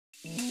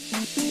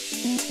Let's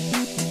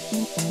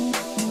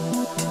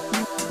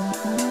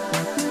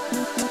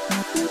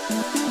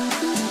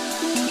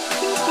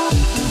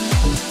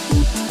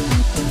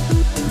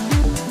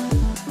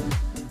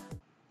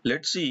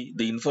see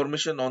the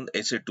information on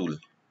SA tool.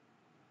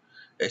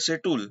 SA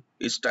tool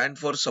is stand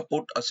for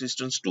Support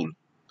Assistance Tool.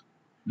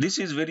 This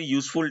is very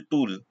useful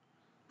tool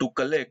to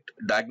collect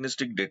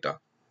diagnostic data.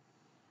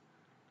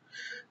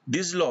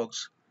 These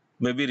logs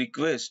may be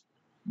requested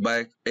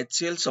by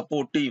HCL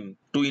support team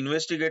to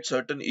investigate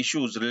certain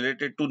issues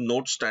related to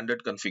Node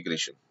standard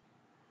configuration.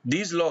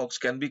 These logs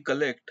can be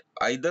collected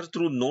either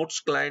through Nodes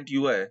client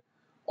UI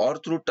or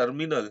through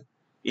terminal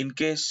in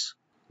case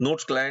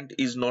Nodes client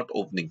is not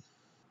opening.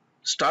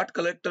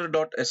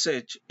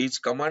 Startcollector.sh is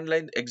command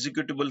line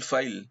executable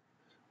file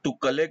to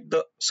collect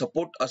the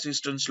support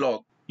assistance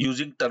log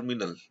using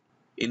terminal.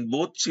 In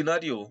both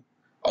scenario,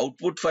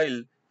 output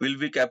file will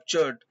be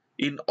captured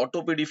in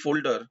AutoPD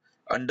folder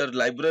under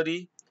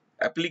library,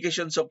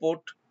 application support,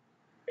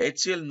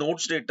 HCL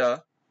nodes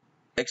data,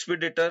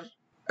 expeditor,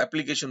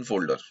 application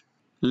folder.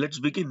 Let's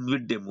begin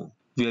with demo.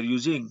 We are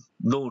using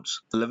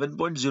Nodes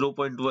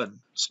 11.0.1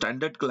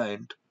 standard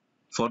client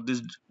for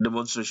this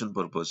demonstration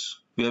purpose.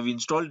 We have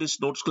installed this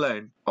Nodes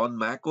client on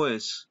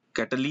macOS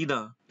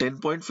Catalina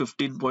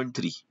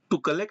 10.15.3. To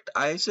collect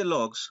ISA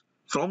logs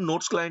from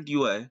Nodes client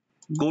UI,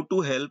 go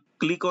to Help,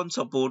 click on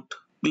Support,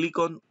 click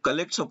on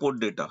Collect Support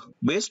Data.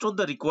 Based on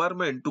the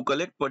requirement to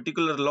collect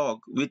particular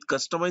log with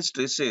customized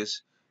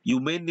traces, you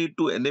may need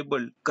to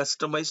enable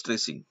customized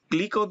tracing.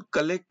 Click on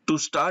Collect to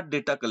start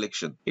data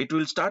collection. It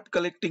will start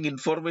collecting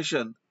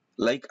information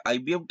like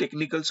IBM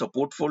Technical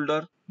Support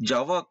folder,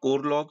 Java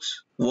core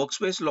logs,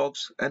 workspace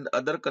logs, and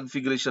other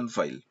configuration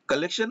file.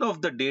 Collection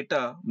of the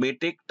data may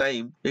take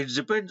time. It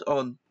depends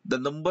on the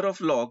number of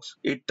logs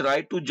it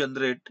tries to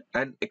generate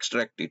and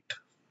extract it.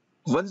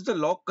 Once the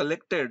log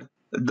collected,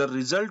 the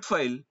result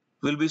file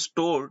will be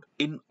stored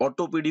in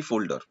AutoPD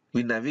folder.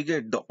 We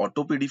navigate the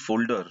AutoPD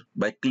folder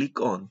by click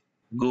on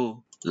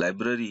Go,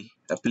 Library,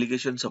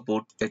 Application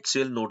Support,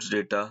 HCL Nodes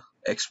Data,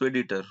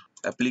 Expeditor,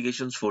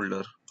 Applications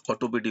folder,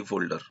 AutoPD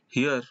folder.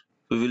 Here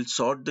we will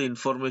sort the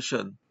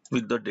information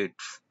with the date.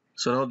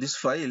 So now this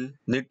file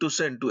need to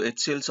send to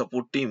HCL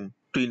support team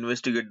to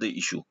investigate the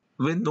issue.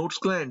 When Nodes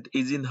client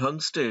is in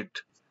hung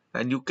state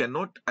and you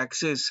cannot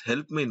access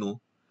help menu,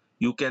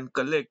 you can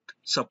collect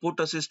support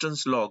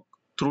assistance log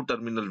through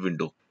terminal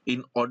window.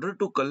 In order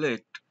to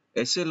collect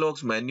SA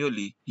logs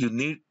manually, you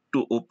need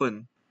to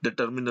open the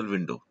terminal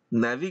window.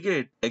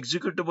 Navigate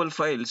executable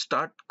file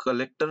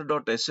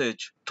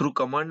startcollector.sh through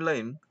command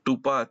line to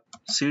path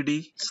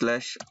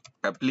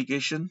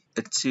cd/application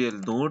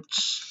HCL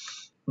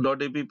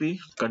nodes.app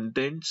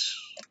contains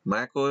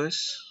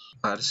macOS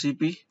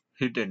RCP.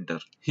 Hit enter.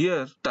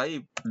 Here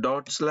type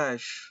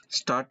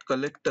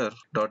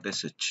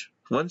 /startcollector.sh.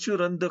 Once you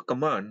run the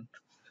command,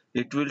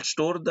 it will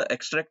store the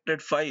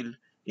extracted file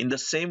in the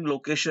same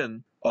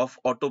location of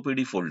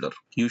AutoPD folder.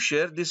 You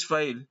share this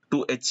file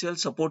to HCL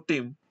support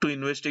team to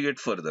investigate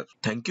further.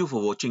 Thank you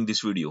for watching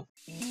this video.